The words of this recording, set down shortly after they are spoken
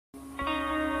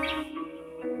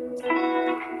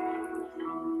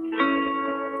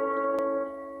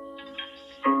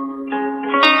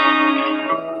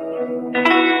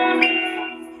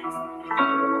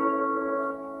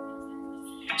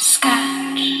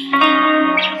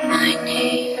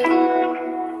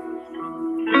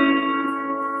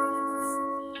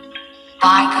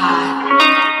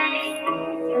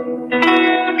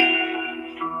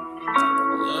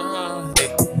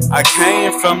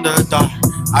from the dark,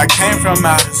 I came from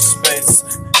outer space.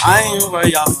 I ain't where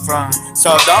y'all from,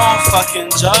 so don't fucking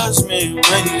judge me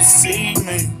when you see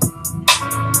me.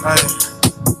 Hey,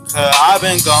 cause I've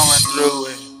been going through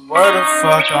it. Where the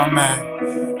fuck I'm at?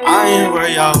 I ain't where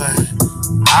y'all at.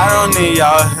 I don't need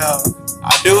y'all help.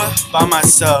 I do it by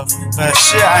myself, but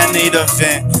shit I need a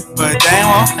vent, but they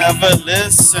won't ever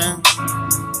listen.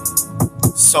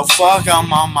 So fuck,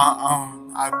 I'm on my own.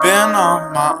 I've been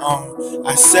on my own.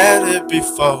 I said it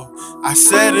before, I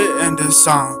said it in the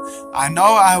song. I know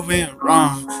I went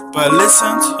wrong, but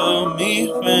listen to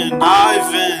me when I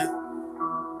vent.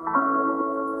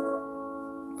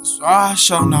 That's why I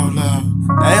show no love.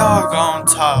 They all gon'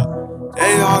 talk,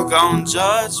 they all gon'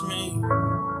 judge me.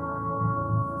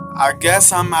 I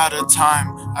guess I'm out of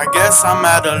time, I guess I'm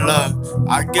out of luck,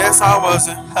 I guess I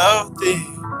wasn't healthy.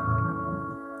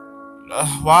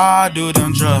 That's why I do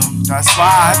them drugs, that's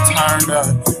why I turned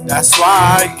up, that's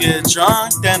why I get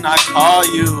drunk, then I call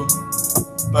you.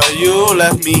 But you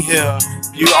left me here,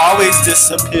 you always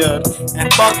disappeared,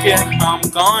 and fuck it, I'm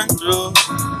going through,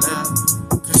 yeah.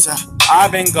 Cause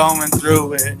I've been going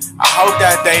through it. I hope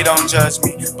that they don't judge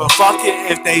me, but fuck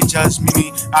it if they judge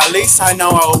me. At least I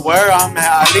know where I'm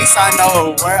at, at least I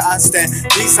know where I stand.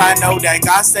 At least I know that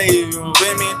God stay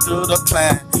with me through the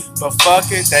plan. But fuck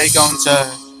it, they gon'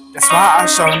 judge. That's why I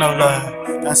show no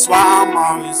love. That's why I'm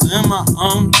always in my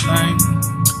own thing.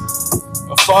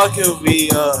 But fuck it, we